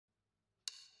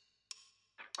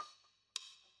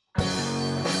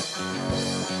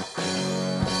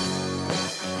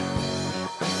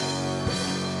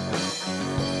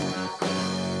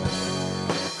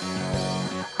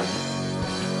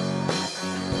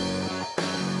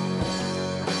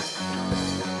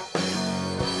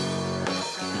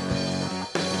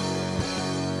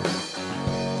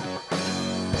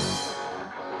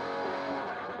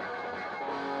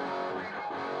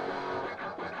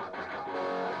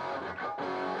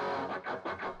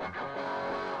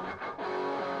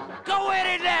Go in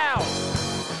it now!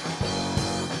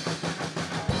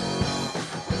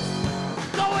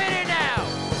 Go in it now!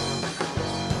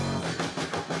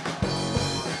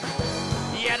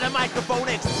 Yeah, the microphone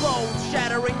explodes,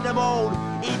 shattering the mold.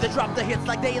 Either drop the hits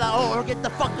like daylight or get the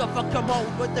fuck off a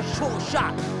commode with the short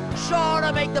shot. Sure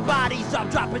to make the bodies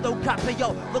drop it, don't copy,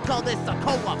 yo. Look how this a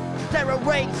co-op. Terror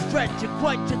rage, drenchin,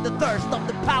 quenching the thirst of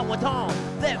the powered home.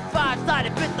 That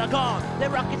five-sided fist-a-gon. They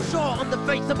rockin' short on the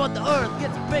face above the earth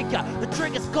gets bigger. The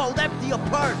trigger's cold, empty of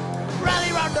purse.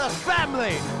 Rally round the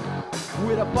family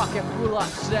with a bucket full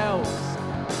of shells.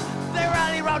 They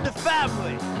rally round the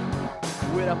family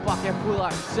with a bucket full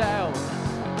of shells.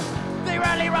 They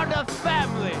rally round the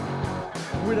family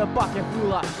with a bucket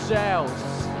full of shells.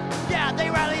 Yeah, they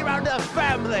rally round the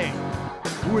family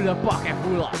with a bucket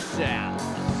full of shells.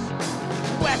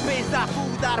 Weapons, not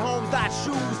food, not homes, not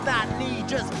shoes, not need.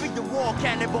 Just feed the war,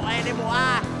 cannibal animal.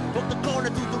 I hook the corner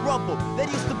to the rubble.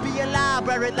 That used to be a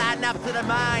library, line up to the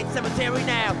mine. Cemetery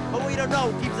now, but we don't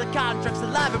know. Keeps the contracts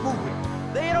alive and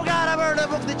moving. They don't gotta burn the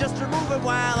books, they just remove it.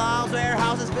 While all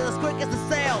warehouses fill as quick as the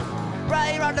sales.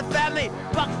 Rally round the family,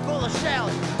 bucket full of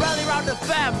shells. Rally round the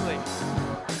family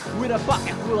with a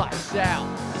bucket full of shells.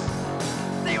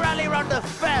 They rally round the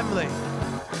family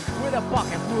with a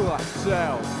bucket full of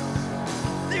shells.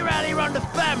 They rally round the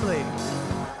family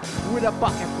with a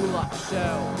bucket full of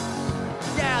shells.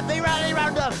 Yeah, they rally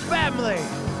round the family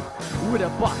with a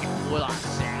bucket full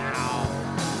of shells.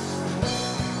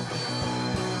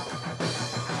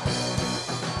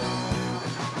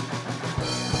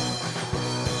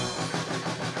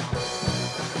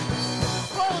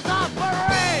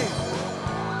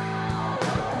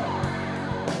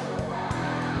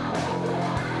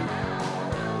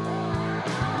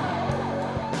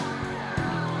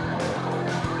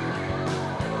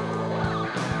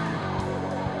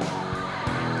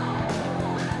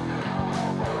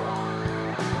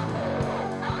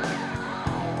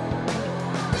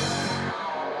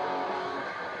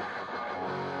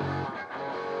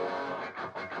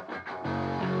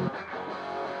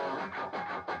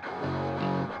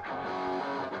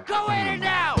 Go in it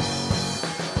now!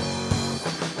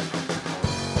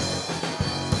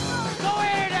 Go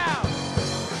in it now!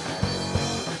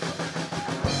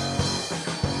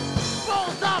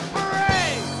 Bulls on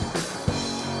parade!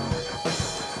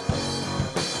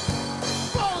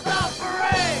 Bulls on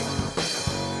parade!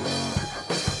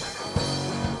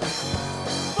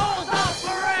 Bulls on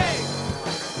parade!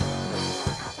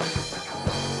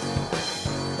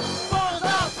 Bulls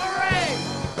on parade!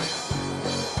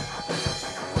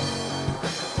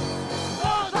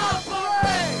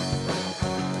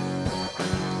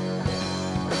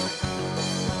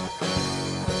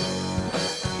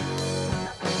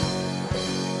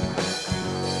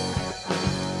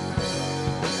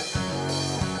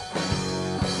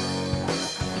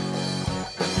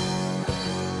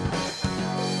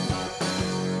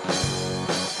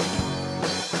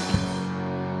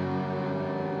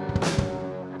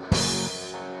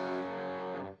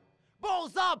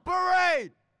 Bulls on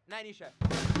parade! 90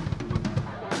 chef.